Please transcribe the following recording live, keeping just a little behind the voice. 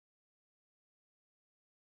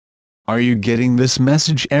Are you getting this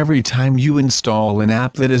message every time you install an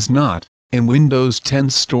app that is not in Windows 10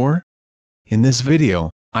 Store? In this video,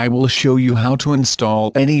 I will show you how to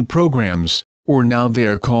install any programs, or now they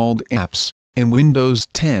are called apps, in Windows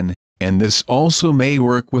 10, and this also may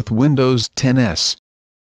work with Windows 10s.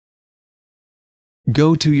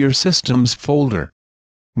 Go to your Systems folder.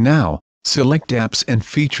 Now, select Apps and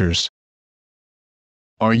Features.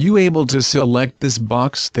 Are you able to select this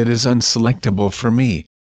box that is unselectable for me?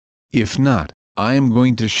 If not, I am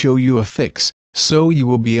going to show you a fix, so you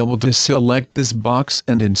will be able to select this box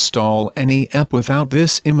and install any app without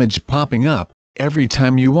this image popping up every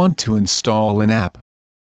time you want to install an app.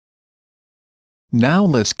 Now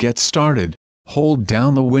let's get started. Hold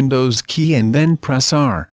down the Windows key and then press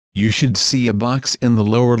R. You should see a box in the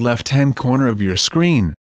lower left-hand corner of your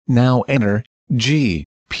screen. Now enter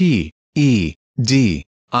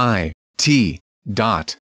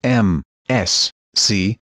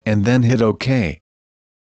GPEDIT.MSC and then hit OK.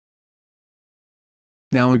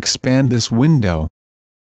 Now expand this window.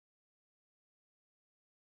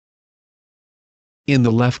 In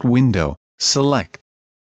the left window, select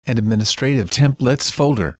Administrative Templates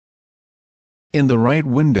folder. In the right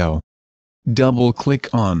window,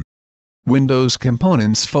 double-click on Windows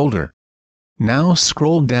Components folder. Now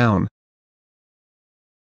scroll down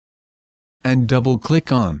and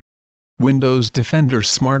double-click on Windows Defender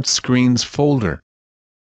Smart Screens folder.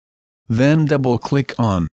 Then double-click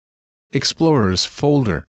on Explorers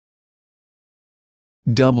folder.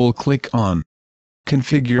 Double-click on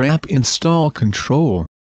Configure App Install Control.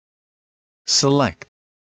 Select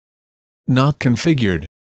Not Configured.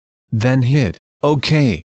 Then hit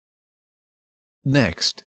OK.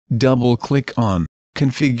 Next, double-click on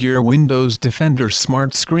Configure Windows Defender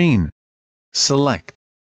Smart Screen. Select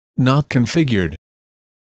Not Configured.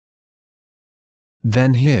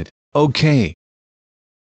 Then hit OK.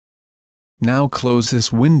 Now close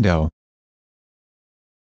this window.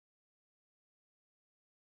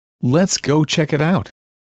 Let's go check it out.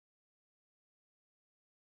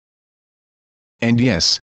 And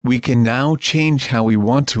yes, we can now change how we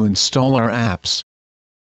want to install our apps.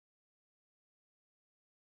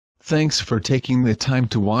 Thanks for taking the time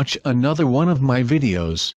to watch another one of my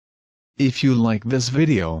videos. If you like this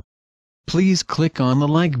video, please click on the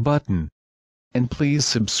like button. And please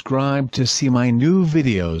subscribe to see my new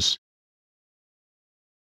videos.